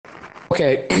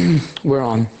Okay, we're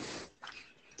on.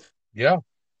 Yeah,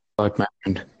 About my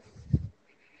friend.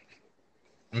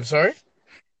 I'm sorry.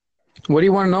 What do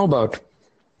you want to know about?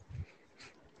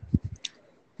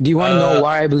 Do you want to know Uh,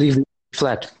 why I believe it's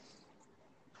flat?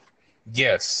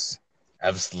 yes,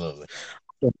 absolutely.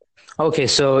 Okay,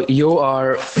 so you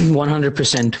are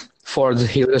 100% for the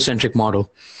heliocentric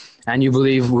model, and you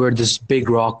believe we're this big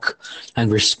rock and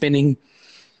we're spinning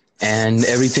and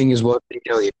everything is what they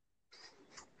tell you.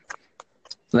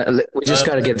 We just Uh,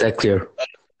 got to get that clear.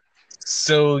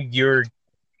 so you're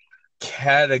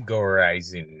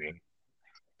categorizing me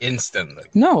instantly.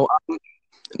 No,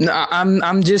 no,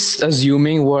 I'm just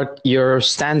assuming what your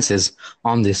stance is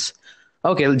on this.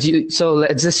 Okay, so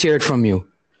let's just hear it from you.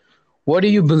 What do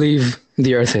you believe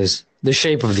the Earth is? The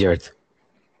shape of the Earth,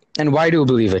 and why do you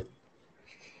believe it?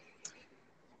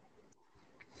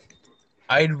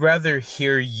 I'd rather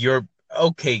hear your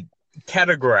okay,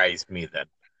 categorize me then.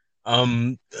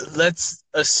 Um, let's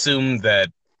assume that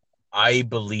I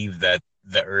believe that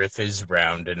the Earth is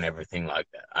round and everything like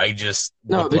that. I just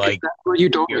No, would because like that's what you to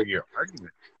told hear me. your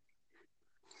argument.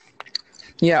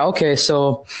 Yeah, okay.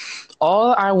 So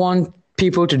all I want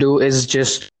people to do is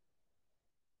just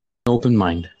an open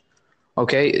mind.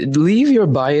 Okay, leave your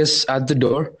bias at the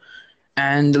door,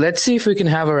 and let's see if we can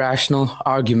have a rational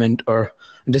argument or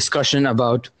discussion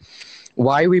about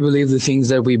why we believe the things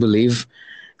that we believe,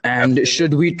 and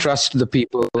should Absolutely. we trust the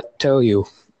people that tell you.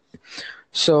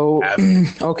 So,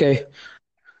 Absolutely. okay.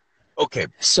 Okay.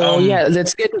 So yeah,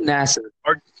 let's get to NASA.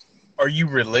 Are are you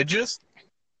religious?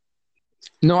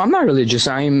 No, I'm not religious.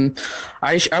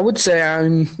 I would say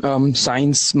I'm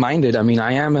science minded. I mean,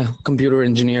 I am a computer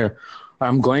engineer.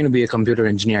 I'm going to be a computer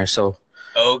engineer. So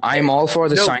I'm Okay. all for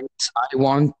the No, science. I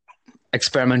want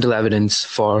experimental evidence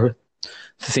for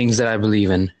the things that I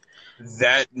believe in.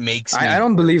 that makes I me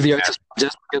don't believe very the Earth is happy. flat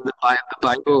just because the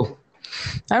Bible.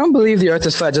 I don't believe the Earth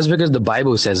is flat just because the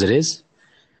Bible says it is,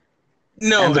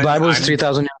 and No, the and Bible is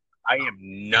 3,000 years. I am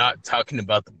not talking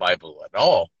about the Bible at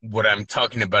all. What I'm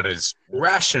talking about is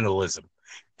rationalism.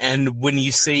 And when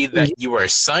you say that you are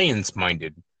science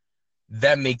minded,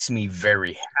 that makes me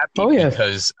very happy Oh yeah,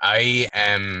 because I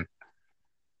am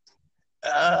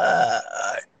uh,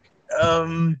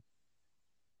 um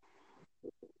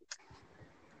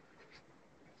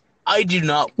I do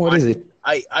not what want is it?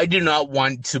 I do not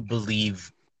want to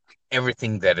believe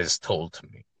everything that is told to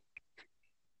me.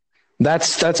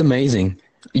 That's amazing.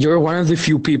 You're one of the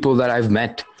few people that I've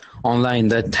met online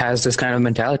that has this kind of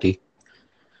mentality.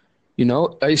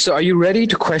 So are you ready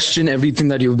to question everything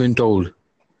that you've been told?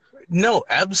 No,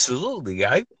 absolutely.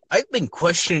 I've been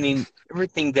questioning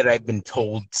everything that I've been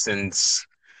told since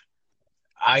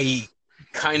I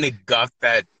kind of got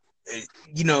that,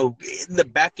 in the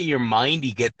back of your mind,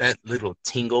 you get that little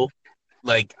tingle.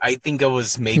 Like, I think I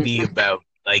was maybe about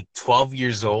like 12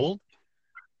 years old,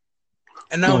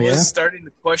 and I Oh was yeah, starting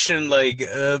to question, like,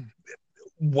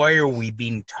 why are we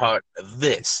being taught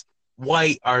this?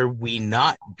 Why are we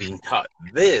not being taught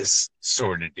this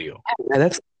sort of deal? yeah,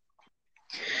 that's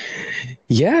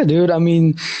yeah, dude. I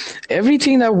mean,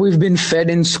 everything that we've been fed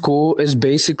in school is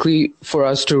basically for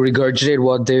us to regurgitate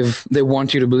what they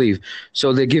want you to believe.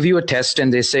 So they give you a test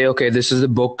and they say, okay, this is the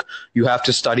book. You have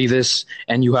to study this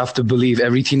and you have to believe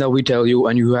everything that we tell you,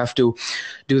 and you have to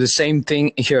do the same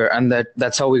thing here, and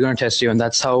that's how we're going to test you, and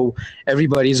that's how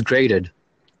everybody's graded.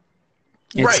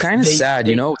 It's Right. kind of sad,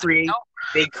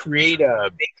 They create a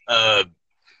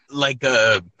like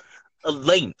a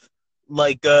length.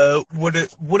 Like what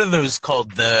are those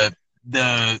called? The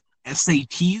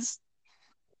SATs,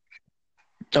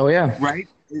 Oh yeah, right?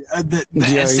 The SAT,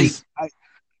 GREs.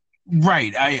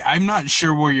 right. I'm not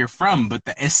sure where you're from, but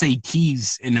the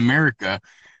SATs in America,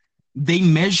 they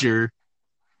measure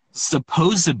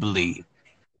supposedly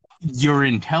your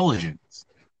intelligence.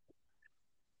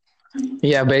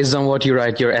 Yeah, based on what you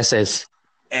write, your essays.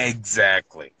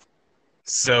 Exactly.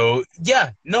 So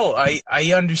yeah, no, I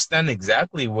understand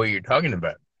exactly what you're talking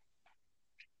about.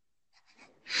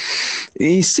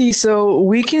 You see, so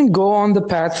we can go on the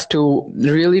path to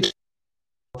really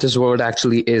what this world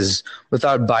actually is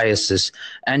without biases,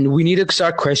 and we need to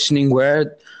start questioning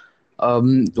what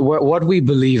we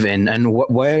believe in and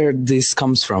where this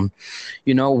comes from.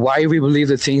 Why we believe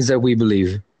the things that we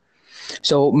believe.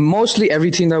 So mostly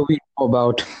everything that we know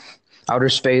about outer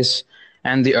space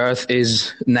and the Earth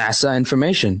is NASA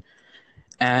information,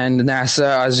 and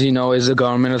NASA, as you know, is a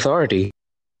government authority.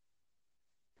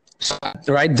 So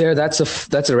right there,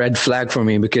 that's a red flag for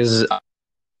me because I'm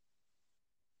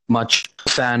much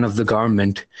fan of the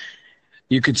government.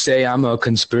 You could say I'm a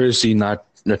conspiracy, not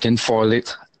a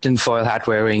tinfoil hat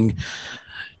wearing,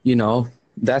 you know.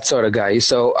 that sort of guy.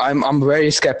 So I'm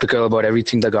very skeptical about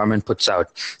everything the government puts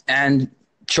out. And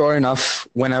sure enough,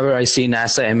 whenever I see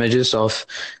NASA images of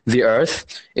the Earth,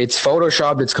 it's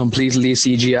photoshopped, it's completely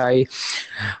CGI.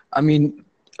 I mean,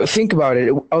 think about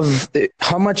it.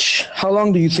 How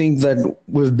long do you think that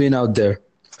we've been out there?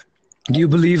 Do you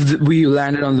believe that we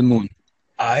landed on the moon?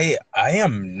 I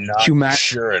am not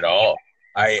sure at all.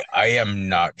 I am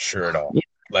not sure at all.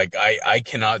 Like I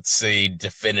cannot say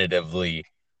definitively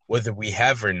whether we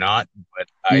have or not, but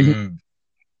I'm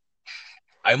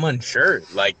unsure.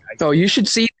 Like you should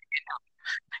see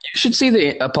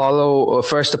the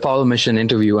first Apollo mission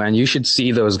interview, and you should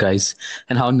see those guys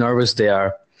and how nervous they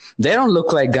are. They don't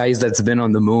look like guys that's been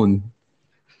on the moon.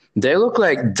 They look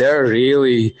like they're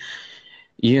really,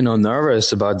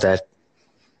 nervous about that.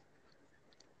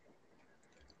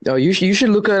 Oh, you should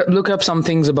look up some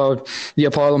things about the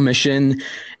Apollo mission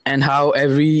and how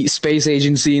every space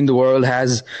agency in the world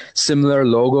has similar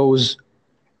logos.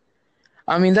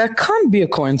 I mean, that can't be a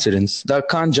coincidence. That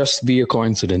can't just be a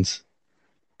coincidence.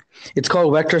 It's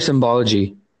called vector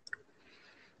symbology.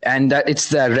 And it's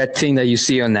that red thing that you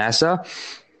see on NASA.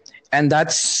 And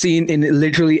that's seen in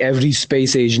literally every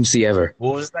space agency ever.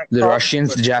 What was that the called?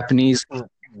 Russians, the Japanese.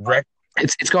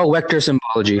 It's called vector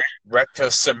symbology.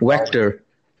 Vector.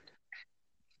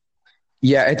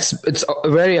 Yeah, it's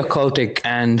very occultic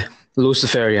and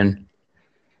Luciferian.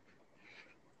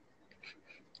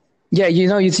 Yeah,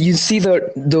 you see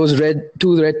those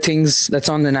two red things that's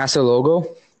on the NASA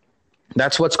logo.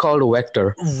 That's what's called a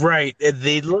vector. Right,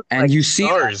 they look like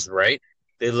stars, right?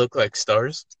 They look like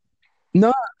stars.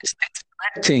 No, it's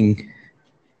a red thing.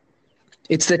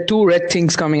 It's the two red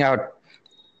things coming out.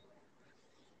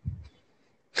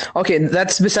 Okay,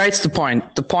 that's besides the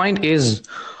point. The point is,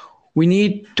 we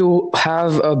need to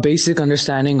have a basic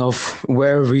understanding of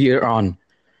where we are on.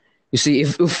 You see,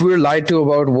 if we're lied to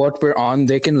about what we're on,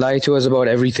 they can lie to us about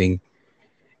everything.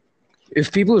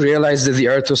 If people realized that the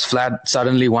Earth was flat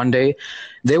suddenly one day,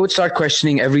 they would start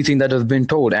questioning everything that have been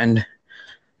told, and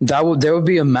there would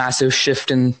be a massive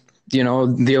shift in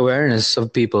the awareness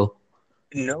of people.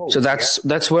 No. So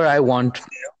that's where I want.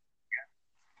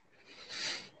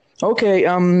 Okay.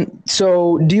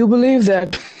 So do you believe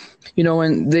that?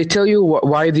 When they tell you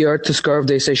why the Earth is curved,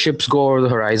 they say ships go over the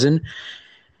horizon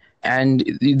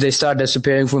and they start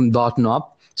disappearing from the bottom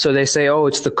up. So they say, oh,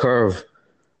 it's the curve.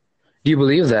 Do you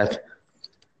believe that?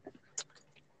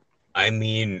 I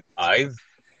mean,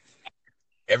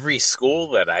 every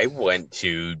school that I went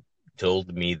to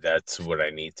told me that's what I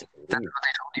need to believe.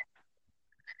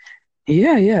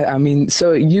 Yeah. I mean,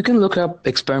 so you can look up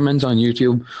experiments on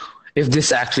YouTube if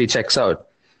this actually checks out.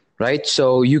 Right,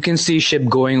 so you can see ship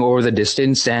going over the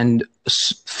distance, and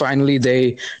finally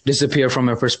they disappear from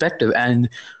your perspective, and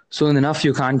soon enough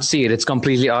you can't see it. It's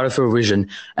completely out of your vision,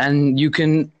 and you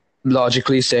can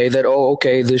logically say that, oh,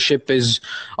 okay, the ship is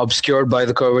obscured by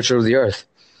the curvature of the Earth.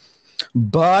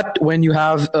 But when you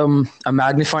have a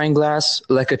magnifying glass,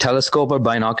 like a telescope or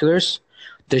binoculars,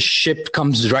 the ship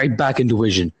comes right back into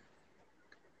vision.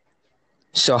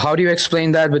 So how do you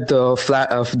explain that with the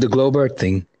the globe Earth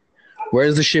thing?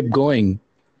 Where's the ship going?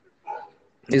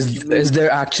 Is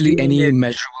there actually any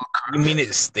measurable curve? You mean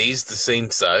it stays the same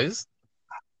size?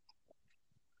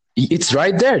 It's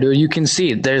right there, dude. You can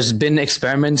see it. There's been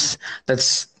experiments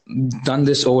that's done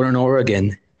this over and over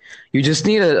again. You just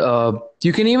need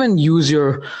you can even use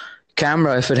your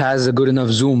camera if it has a good enough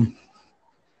zoom.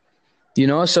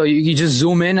 So you just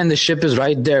zoom in and the ship is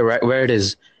right there, right where it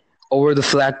is, over the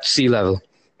flat sea level.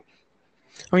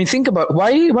 I mean, think about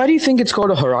why do you think it's called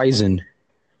a horizon?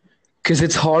 Because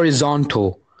it's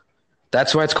horizontal.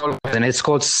 That's why it's called horizon. It's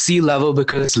called sea level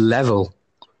because it's level.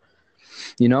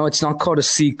 It's not called a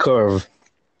sea curve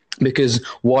because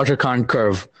water can't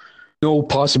curve. No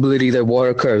possibility that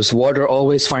water curves. Water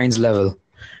always finds level.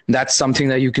 That's something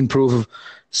that you can prove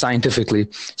scientifically.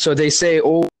 So they say,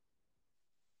 oh,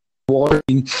 water,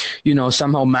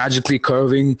 somehow magically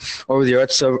curving over the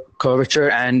Earth's curvature,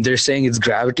 and they're saying it's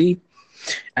gravity.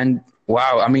 And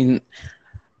wow, I mean,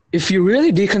 if you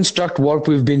really deconstruct what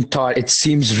we've been taught, it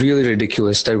seems really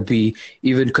ridiculous that we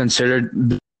even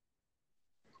considered.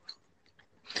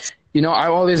 I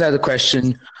always had the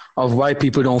question of why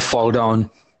people don't fall down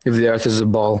if the Earth is a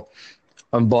ball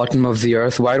on bottom of the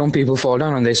Earth. Why don't people fall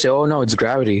down? And they say, oh, no, it's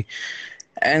gravity.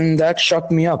 And that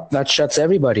shut me up. That shuts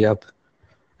everybody up.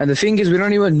 And the thing is, we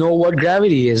don't even know what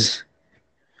gravity is.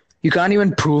 You can't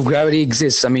even prove gravity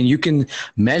exists. I mean, you can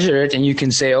measure it and you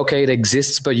can say, okay, it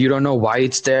exists, but you don't know why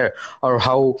it's there or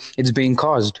how it's being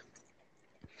caused.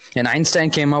 And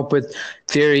Einstein came up with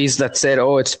theories that said,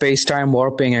 oh, it's space-time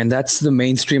warping, and that's the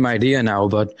mainstream idea now.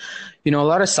 But, a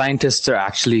lot of scientists are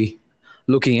actually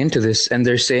looking into this and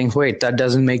they're saying, wait, that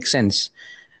doesn't make sense.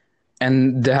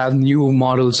 And they have new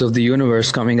models of the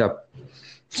universe coming up.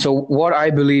 So what I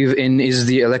believe in is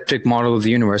the electric model of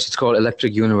the universe. It's called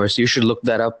electric universe. You should look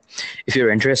that up if you're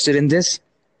interested in this.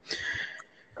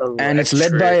 And it's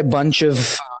led by a bunch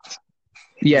of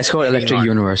it's called electric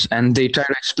universe, and they try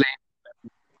to explain.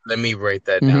 Let me write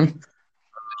that down.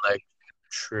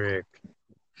 Electric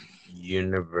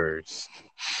universe.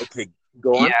 Okay,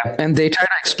 go on. Yeah, and they try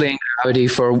to explain gravity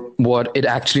for what it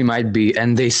actually might be,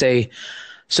 and they say,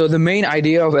 so the main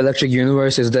idea of electric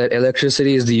universe is that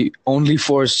electricity is the only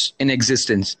force in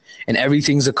existence, and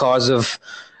everything's a cause of,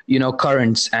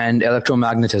 currents and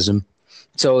electromagnetism.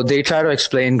 So they try to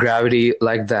explain gravity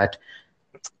like that.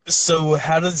 So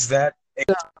how does that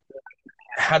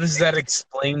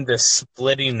explain the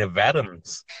splitting of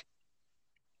atoms?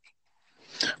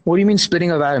 What do you mean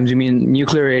splitting of atoms? You mean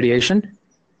nuclear radiation?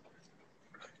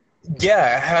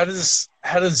 Yeah, how does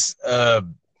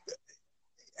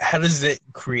it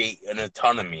create an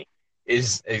autonomy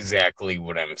is exactly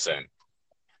what I'm saying.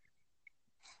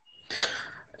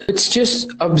 It's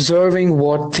just observing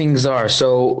what things are.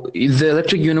 So the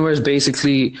electric universe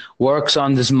basically works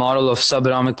on this model of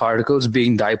subatomic particles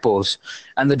being dipoles.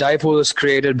 And the dipole is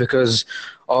created because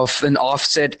of an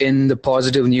offset in the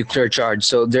positive nuclear charge.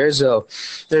 So there's a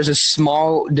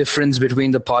small difference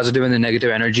between the positive and the negative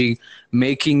energy,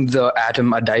 making the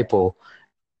atom a dipole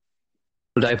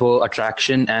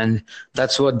attraction, and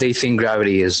that's what they think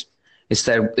gravity is. It's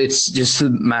just a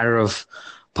matter of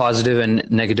positive and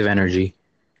negative energy.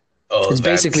 Oh, it's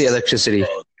basically electricity.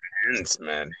 Intense,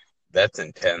 man. That's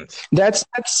intense.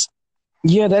 That's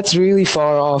really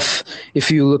far off if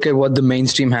you look at what the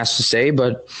mainstream has to say.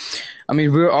 But I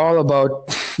mean, we're all about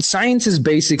science is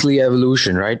basically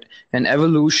evolution, right? And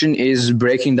evolution is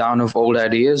breaking down of old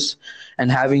ideas and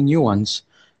having new ones.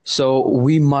 So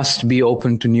we must be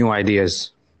open to new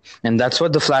ideas. And that's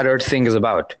what the flat earth thing is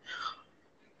about.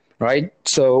 Right?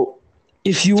 So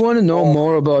if you want to know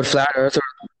more about flat earth or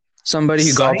somebody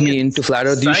who got me into flat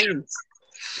earth,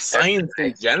 science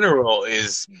in general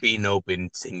is being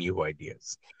open to new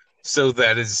ideas. So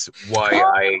that is why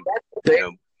I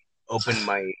open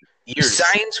my ears.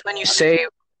 Science, when you say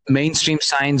mainstream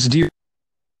science, do you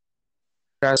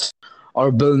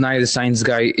or Bill Nye the Science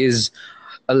Guy is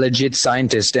a legit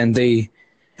scientist and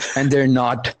they're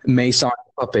not Mason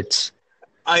puppets?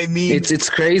 I mean, it's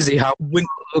crazy how when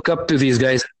you look up to these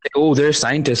guys, they're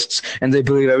scientists and they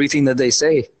believe everything that they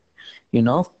say.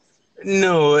 No,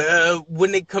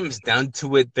 when it comes down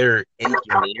to it, they're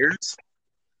engineers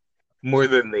more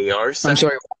than they are scientists. I'm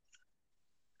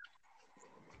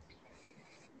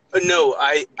sorry. No,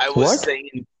 I was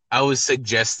saying, I was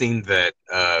suggesting that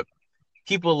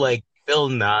people like Bill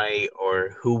Nye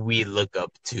or who we look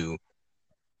up to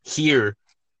here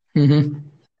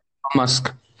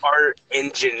Musk are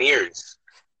engineers.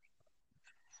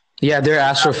 Yeah, they're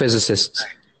astrophysicists.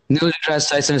 Neil deGrasse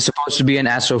Tyson is supposed to be an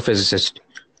astrophysicist.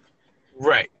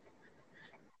 Right.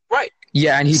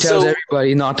 Yeah, and he tells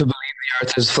everybody not to believe the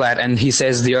Earth is flat, and he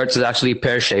says the Earth is actually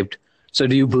pear-shaped. So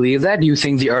do you believe that? Do you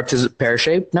think the Earth is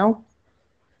pear-shaped now?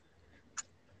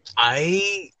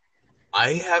 I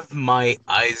have my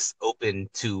eyes open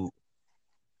to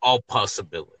all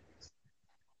possibilities.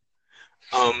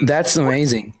 That's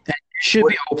amazing. And you should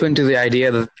be open to the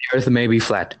idea that the Earth may be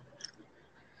flat.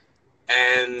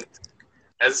 And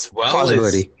as well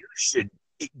possibility. As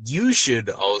you should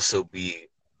also be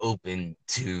open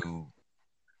to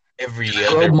every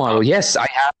other model. Yes,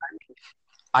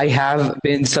 I have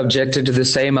been subjected to the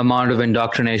same amount of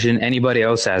indoctrination anybody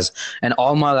else has, and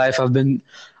all my life I've been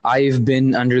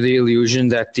under the illusion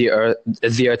that the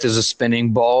Earth is a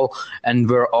spinning ball, and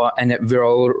we're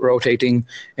all rotating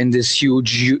in this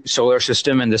huge solar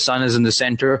system, and the sun is in the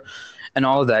center, and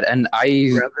all of that. And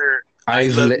I've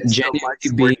genuinely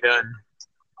We're done.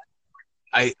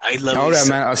 I love you. All right,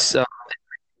 man.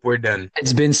 We're done.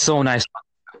 It's been so nice.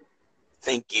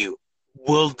 Thank you.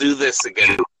 We'll do this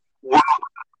again.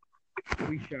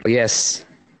 Yes.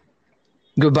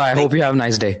 Goodbye. I hope you have a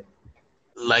nice day.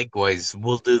 Likewise.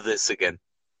 We'll do this again.